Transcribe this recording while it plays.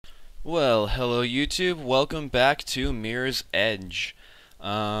Well, hello YouTube. Welcome back to Mirror's Edge.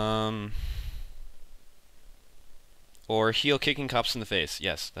 Or Heel Kicking Cops in the Face.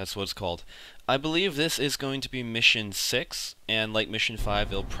 Yes, that's what it's called. I believe this is going to be Mission 6, and like Mission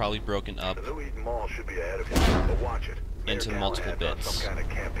 5, it'll probably be broken up The New Eden Mall should be ahead of you, but watch it. Mayor into multiple Callahan's on bits. some kind of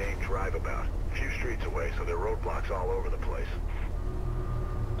campaign drive-about. A few streets away, so there are roadblocks all over the place.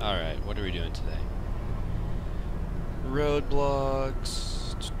 Alright, what are we doing today? Roadblocks.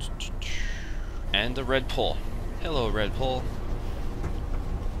 And a red pole. Hello, red pole.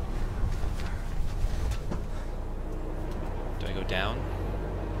 Do I go down?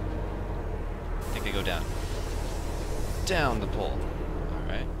 I think I go down. Down the pole.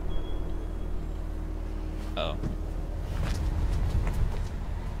 Alright. Oh.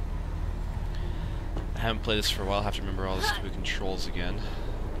 I haven't played this for a while. I have to remember all the stupid controls again.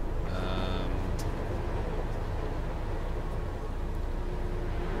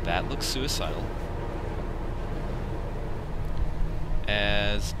 That looks suicidal.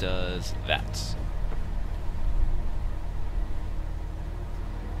 As does that.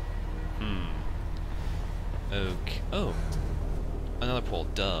 Okay. Oh. Another pole.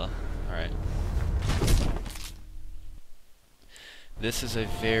 Duh. Alright. This is a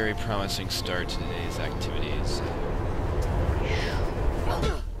very promising start to today's activities.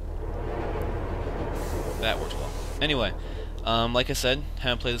 That worked well. Anyway, like I said,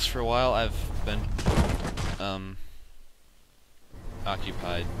 haven't played this for a while. I've been,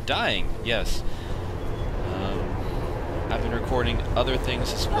 occupied. Dying, yes. I've been recording other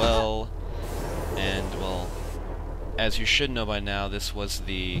things as well, and, well, as you should know by now, this was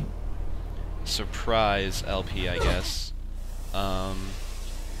the surprise LP, I guess.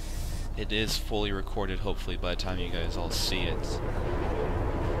 It is fully recorded, hopefully, by the time you guys all see it.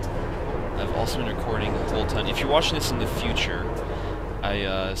 I've also been recording a whole ton. If you're watching this in the future,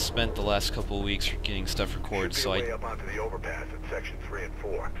 I spent the last couple of weeks getting stuff recorded, so I up onto the overpass at section 3 and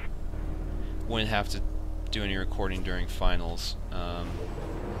 4. wouldn't have to do any recording during finals.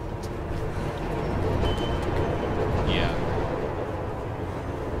 Yeah.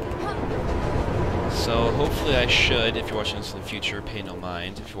 So hopefully I should, if you're watching this in the future, pay no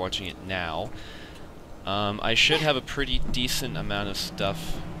mind. If you're watching it now, I should have a pretty decent amount of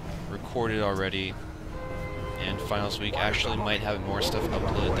stuff recorded already, and finals week actually might have more stuff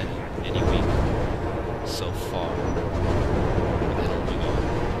uploaded than any week so far. Where the hell am I going?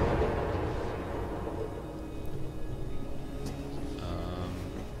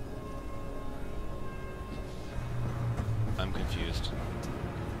 I'm confused.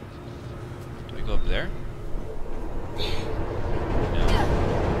 Do we go up there? No.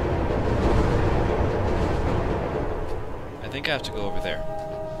 I think I have to go over there.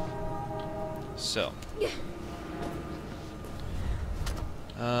 So.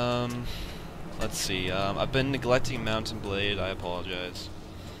 Let's see. I've been neglecting Mountain Blade. I apologize.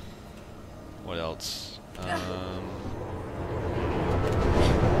 What else? Neglecting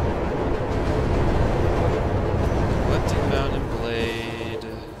Mountain Blade.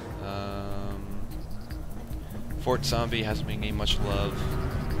 Fort Zombie hasn't been getting much love.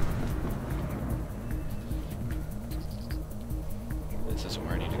 This isn't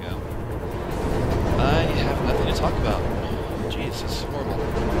where I need to go. I have nothing to talk about. Jeez, this is horrible.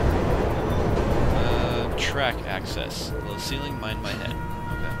 Track access. Low ceiling, mind my head.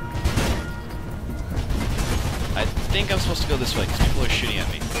 Okay. I think I'm supposed to go this way because people are shooting at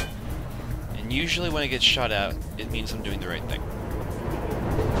me. And usually when I get shot at, it means I'm doing the right thing.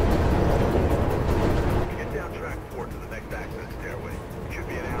 Get down track 4 to the next access stairway. Should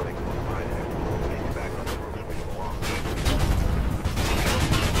be an alley close by there. Take you back on the roofs where you belong.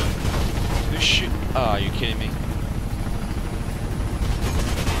 Who's shoot? Oh, are you kidding me?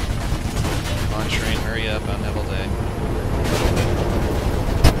 Come on, train, hurry up, I don't have all day.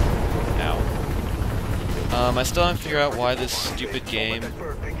 Ow. I still haven't figured out why this stupid game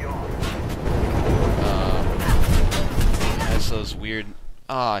has those weird...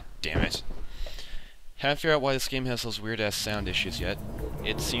 Ah, damn it. Haven't figured out why this game has those weird-ass sound issues yet.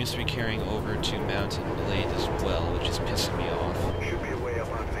 It seems to be carrying over to Mountain Blade as well, which is pissing me off. Should be a way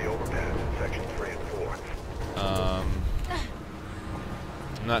up onto the overpass at section 3 and 4.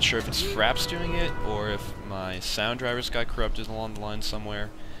 I'm not sure if it's Fraps doing it, or if my sound drivers got corrupted along the line somewhere.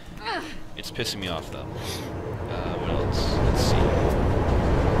 It's pissing me off, though. What else? Let's see.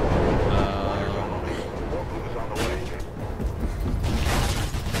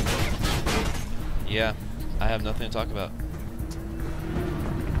 Yeah, I have nothing to talk about.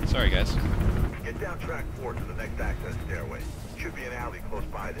 Sorry, guys. Get down track 4 to the next access stairway. Should be an alley close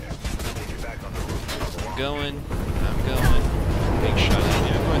by there. Take you back on the roof. I'm going. Being shot at.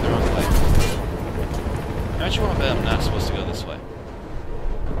 Yeah, I'm going the wrong way. I'm not supposed to go this way.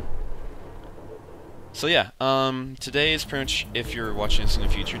 So yeah, today is pretty much, if you're watching this in the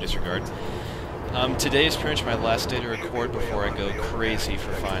future, disregard. Today is pretty much my last day to record before I go crazy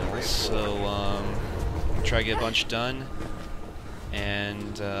for finals, so, try to get a bunch done,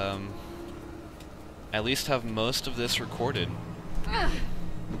 and, at least have most of this recorded.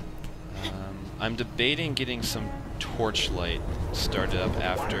 I'm debating getting some torchlight started up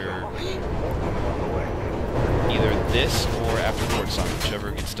after either this or after Port Song,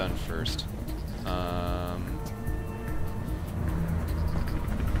 whichever gets done first.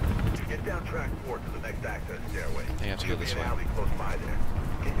 Get down track 4 to the next access stairway. I have to go this way. Alley close by there.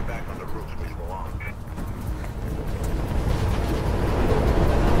 Get you back on the roofs where you belong.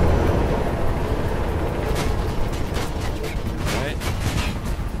 Right.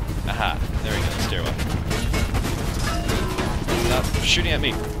 Aha. There we go. Stairwell. Stop shooting at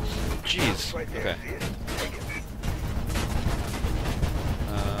me. Jeez. Right there, Okay. see it? Take it.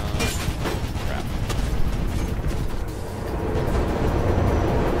 Crap.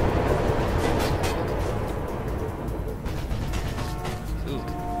 Ooh.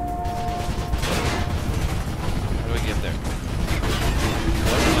 How do I get there?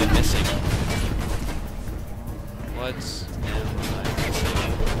 What am I missing? What am I missing?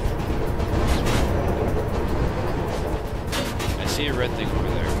 I see a red thing over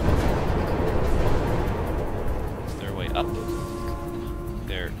there. Is there a way up?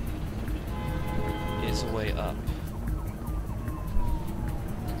 There is a way up.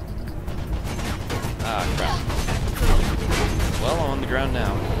 Ah, crap. Well, I'm on the ground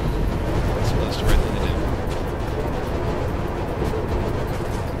now. I suppose the right thing to do.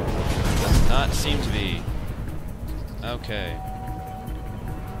 Does not seem to be. Okay.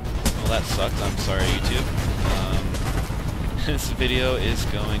 Well, that sucked. I'm sorry, YouTube. This video is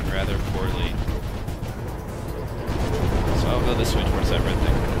going rather poorly. So I'll go this way towards that red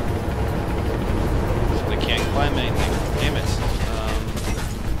thing. So they can't climb anything. Damn it.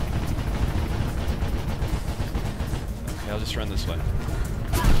 Okay, I'll just run this way.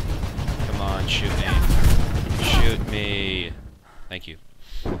 Come on, shoot me. Shoot me. Thank you.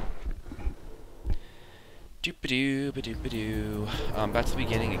 Doop-a-doo, ba-doop-a-doo. Back to the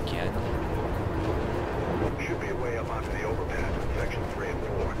beginning again. Should be a way up onto the overpass in section 3 and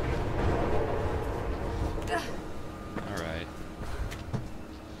 4. Alright.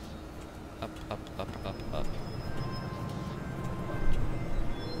 Up, up, up, up, up.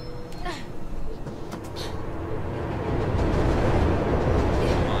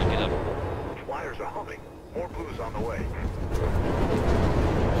 Come on, get up. Flyers are humming. More blues on the way.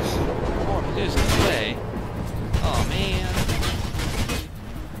 More blues in the way. Oh man.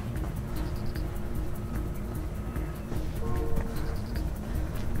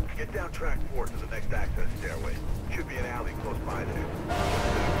 Get down track 4 to the next access stairway. Should be an alley close by there.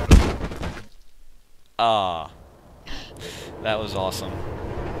 Ah. That was awesome.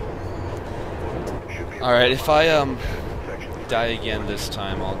 Alright, if I die again this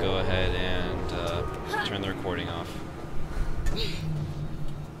time, I'll go ahead and turn the recording off.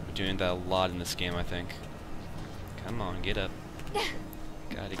 I'm doing that a lot in this game, I think. Come on, get up.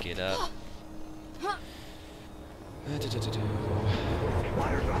 Gotta get up.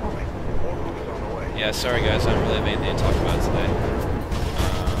 Flyers are humming. More blues on the way. Yeah, sorry guys, I don't really have anything to talk about today.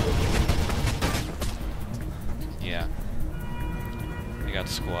 Yeah. I got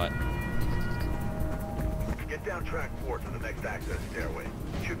to squat. Get down track 4 to the next access stairway.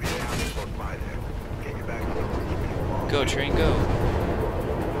 Should be an alley close by there. Get you back on the roofs where you belong. Go, train, go.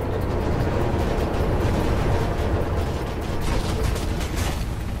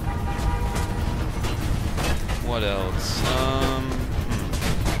 What else?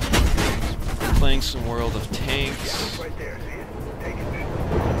 Playing some World of Tanks. Right there, see it? Take it.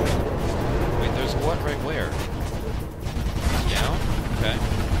 Wait, there's what right where? Down? Okay.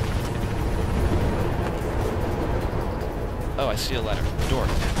 Oh, I see a ladder. Door.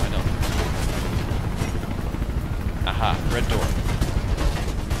 I know. Aha, red door.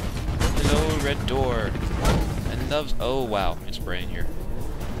 Hello, red door. And loves. Oh wow, it's spraying here.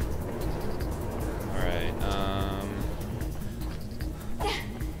 Alright,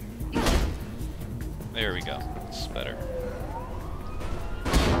 there we go. This is better.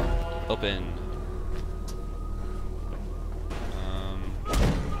 Open.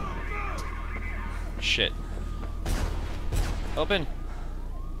 Shit. Open.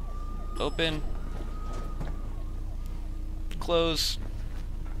 Open. Close.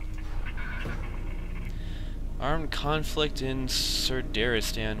 Armed conflict in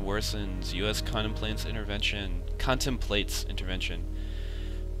Surdaristan worsens. U.S. contemplates intervention.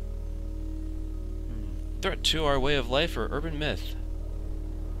 threat to our way of life or urban myth?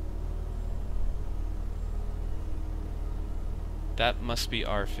 That must be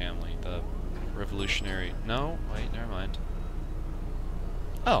our family, the revolutionary... No? Wait, never mind.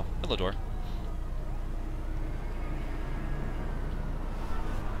 Oh, hello door.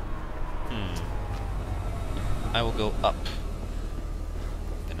 I will go up.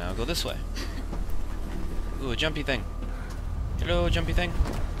 Then I'll go this way. Ooh, a jumpy thing. Hello, jumpy thing.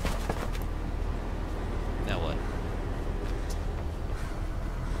 Now what?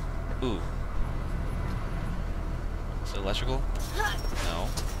 Ooh. Is it electrical? No.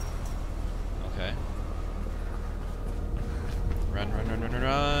 Okay. Run, run, run, run, run,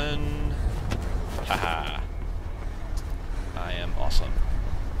 run! Haha! I am awesome.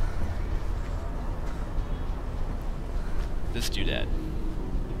 This doodad.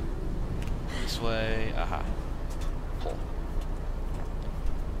 This way. Aha. Pull.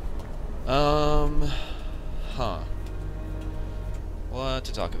 Huh. What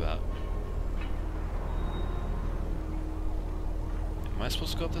to talk about? Am I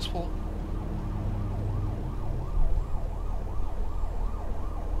supposed to go up this pole?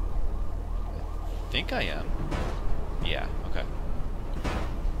 I think I am. Yeah, okay.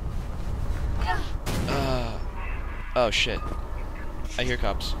 Oh shit. I hear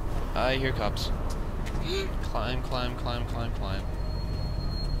cops. I hear cops. Climb, climb, climb, climb, climb.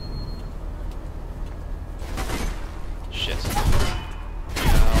 Shit.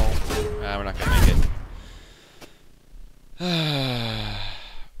 Ow. Ah, we're not gonna make it.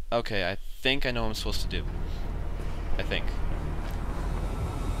 Okay, I think I know what I'm supposed to do. I think.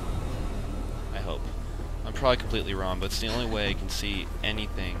 I hope. I'm probably completely wrong, but it's the only way I can see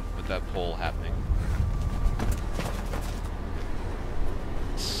anything with that pole happening.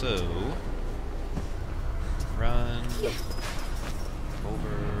 So... run...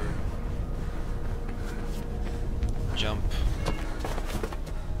 over... jump...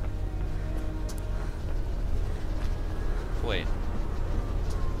 wait.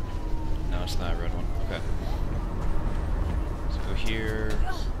 No, it's not a red one. Okay. So go here...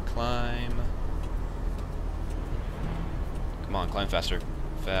 climb... Come on, climb faster.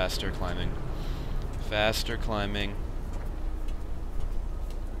 Faster climbing. Faster climbing.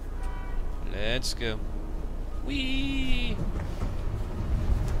 Let's go. Whee!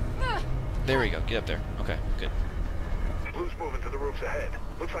 There we go. Get up there. Okay, good. Blue's moving to the roofs ahead.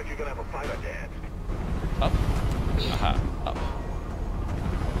 Looks like you're gonna have a fight on your hands. Up. Aha. Up.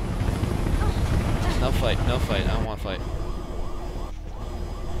 No fight. No fight. I don't want to fight.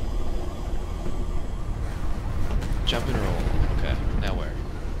 Jump and roll. Okay. Now where?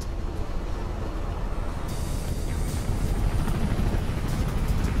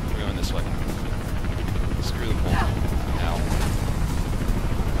 We're going this way. Screw the pole. Ow.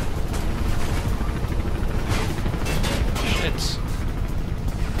 Shit.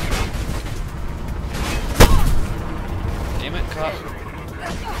 Damn it, cop.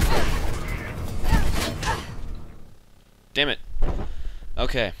 Damn it.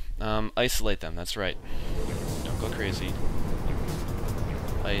 Okay. Isolate them. That's right. Don't go crazy.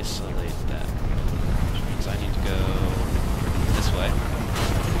 Isolate that. Which means I need to go this way.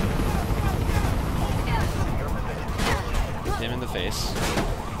 Hit him in the face.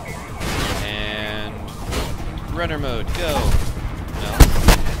 And... runner mode, go! No.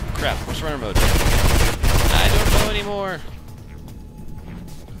 Crap, what's runner mode? I don't know anymore!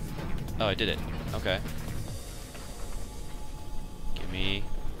 Oh, I did it. Okay. Gimme.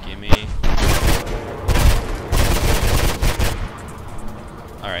 Gimme.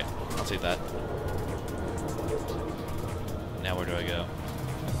 Alright, I'll take that. Now where do I go?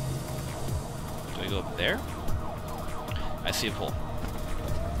 Do I go up there? I see a pole.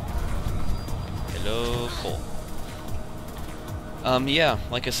 Hello, pole. Yeah,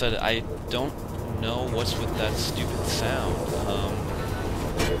 like I said, I don't know what's with that stupid sound.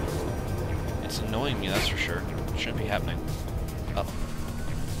 It's annoying me, that's for sure. It shouldn't be happening. Up.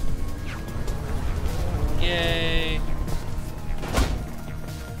 Yay!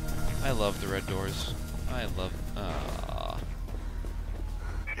 I love the red doors. I love...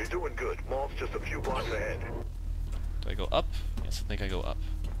 You're doing good. Mall's just a few blocks ahead. Do I go up? Yes, I think I go up.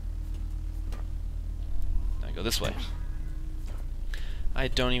 I go this way. I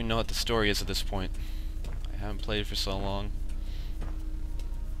don't even know what the story is at this point. I haven't played for so long.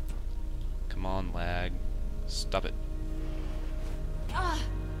 Come on, lag. Stop it.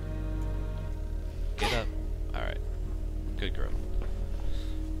 Get up. Alright. Good girl.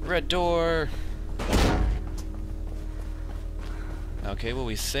 Red door! Okay, well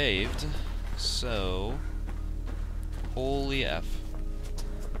we saved. So... holy F.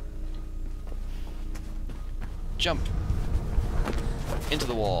 Jump! Into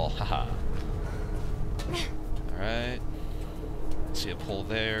the wall. Haha. Alright. See a pole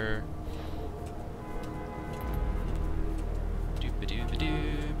there.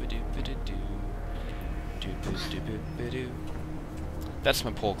 That's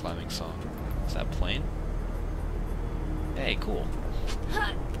my pole climbing song. Is that plane? Hey, cool.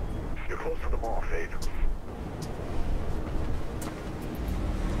 You're close to the mall, Faith.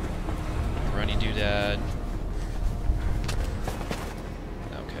 Runny doodad.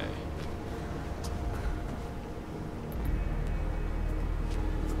 Okay.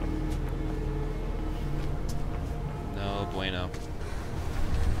 No bueno.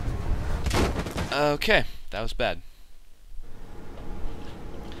 Okay, that was bad.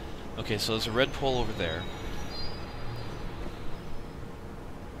 Okay, so there's a red pole over there.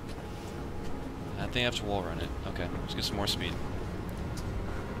 I think I have to wall run it. Okay, let's get some more speed.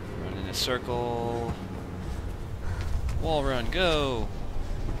 Run in a circle. Wall run, go!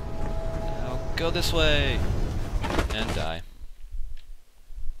 Now go this way! And die.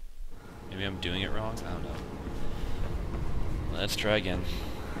 Maybe I'm doing it wrong? I don't know. Let's try again.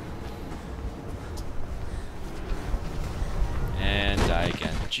 And die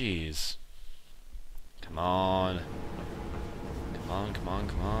again. Jeez. Come on. Come on, come on,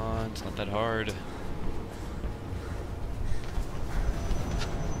 come on. It's not that hard.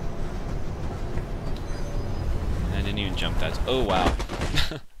 I didn't even jump that. Oh, wow.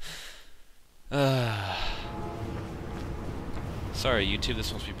 Sorry, YouTube,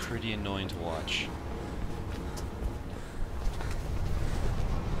 this must be pretty annoying to watch.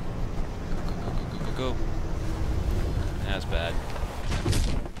 Go. That's bad.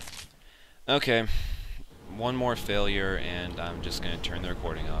 Okay. One more failure, and I'm just going to turn the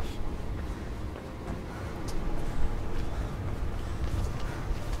recording off.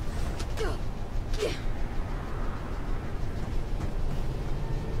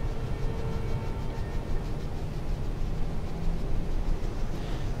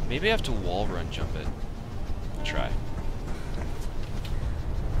 Maybe I have to wall run jump it. I'll try.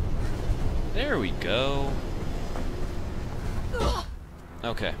 There we go.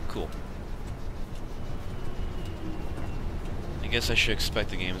 Okay, cool. I guess I should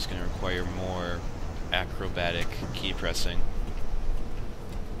expect the game is going to require more acrobatic key pressing.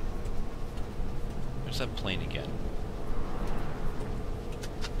 There's that plane again.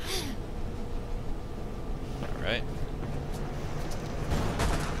 Alright.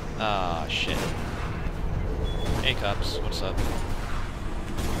 Ah, shit. Hey, cops, what's up?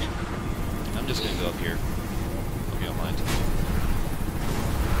 I'm just gonna go up here. Hope you don't mind.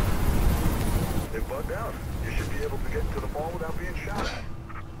 They bugged out. You should be able to get to the mall without being shot at.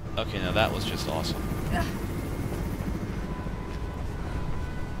 Okay, now that was just awesome.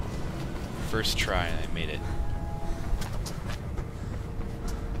 First try and I made it.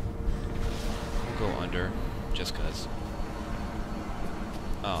 We'll go under, just cause.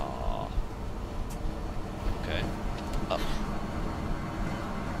 Aww. Okay. Up.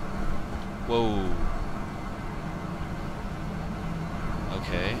 Whoa.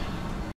 Okay.